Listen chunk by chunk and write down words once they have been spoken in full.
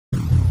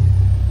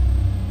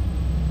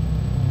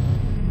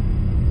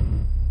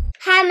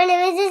my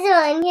name is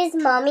Isabella, and here's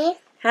Mommy.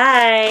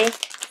 Hi.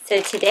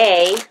 So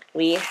today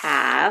we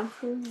have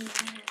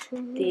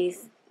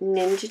these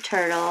Ninja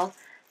Turtle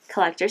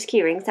collector's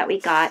key rings that we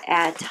got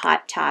at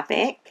Hot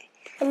Topic.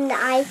 And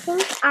I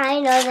think I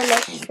know the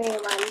mystery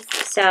ones.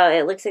 So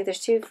it looks like there's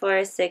 2,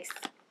 4, 6,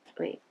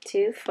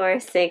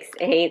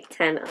 8,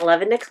 10,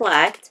 11 to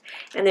collect.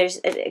 And there's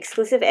an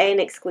exclusive A and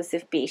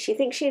exclusive B. She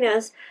thinks she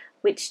knows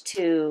which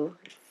two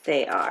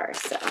they are.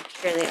 So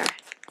here they are.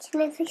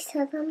 Can I please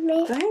tell them,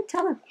 me? Go ahead,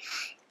 tell them.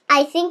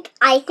 I think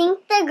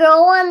the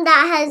girl one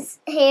that has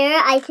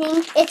hair, I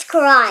think it's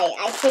Karai.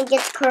 I think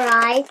it's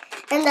Karai.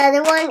 And the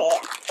other one,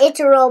 it's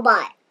a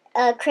robot.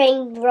 A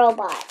crane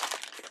robot.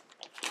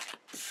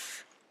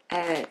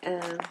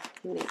 I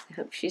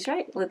hope she's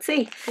right. Let's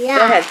see. Yeah.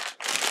 Go ahead.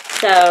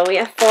 So we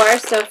have 4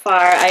 so far.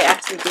 I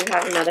actually do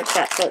have another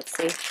set, so let's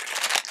see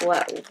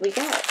what we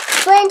got.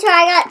 Splinter,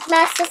 I got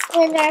Master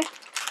Splinter.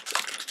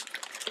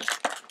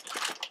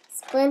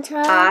 Splinter.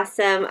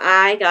 Awesome.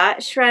 I got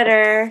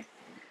Shredder.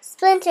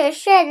 Splinter,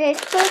 Shredder,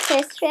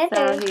 Splinter,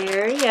 Shredder. So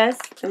here he is.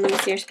 And let me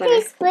see your Splinter.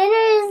 Hey,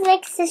 Splinter is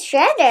next to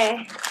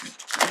Shredder.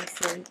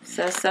 Awesome.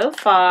 So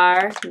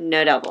far,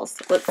 no doubles.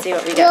 Let's see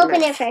what we You got.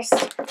 open it first.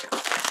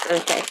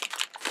 Okay.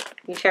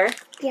 You sure?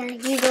 Yeah,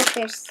 you go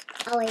first.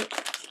 I'll wait.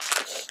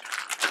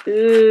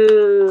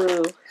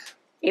 Ooh.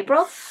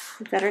 April?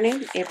 Is that her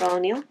name? April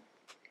O'Neil?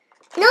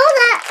 No,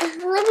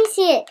 let me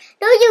see it.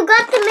 No, you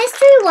got the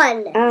mystery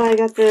one. Oh, I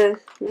got the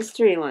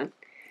mystery one.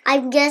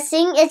 I'm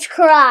guessing it's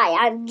Cry.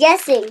 I'm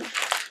guessing.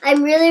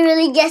 I'm really,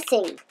 really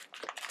guessing.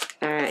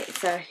 Alright,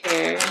 so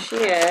here she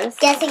is.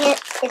 Guessing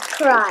it's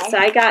Cry. So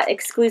I got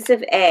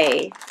exclusive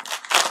A.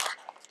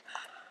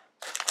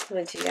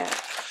 What did you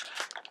get?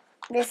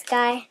 This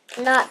guy.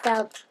 Not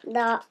the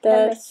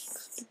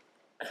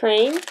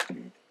crane?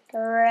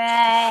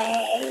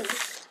 Right.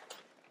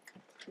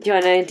 Do you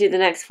want to do the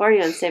next 4 or you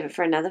want to save it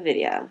for another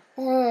video?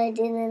 Do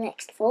the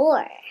next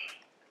 4.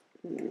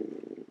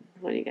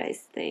 What do you guys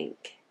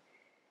think?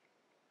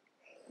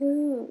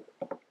 Hmm.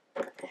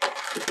 I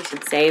think we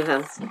should save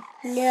them.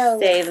 No.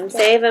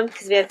 Save them,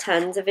 because we have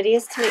tons of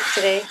videos to make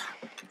today.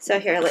 So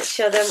here, let's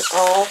show them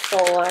all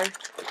 4.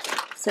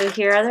 So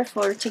here are their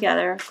 4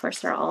 together. Of course,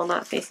 they're all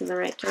not facing the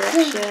right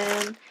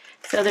direction.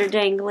 So they're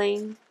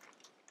dangling.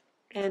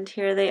 And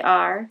here they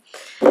are.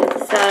 So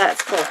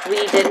that's cool.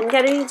 We didn't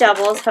get any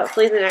doubles.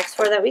 Hopefully the next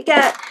 4 that we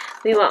get,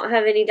 we won't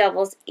have any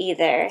doubles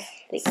either.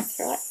 Thanks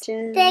for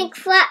watching. Thanks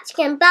for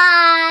watching.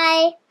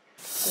 Bye.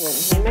 And then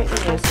he might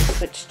know to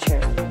switch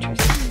chairs.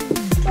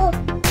 Oh.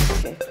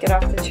 Okay, get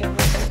off the chair.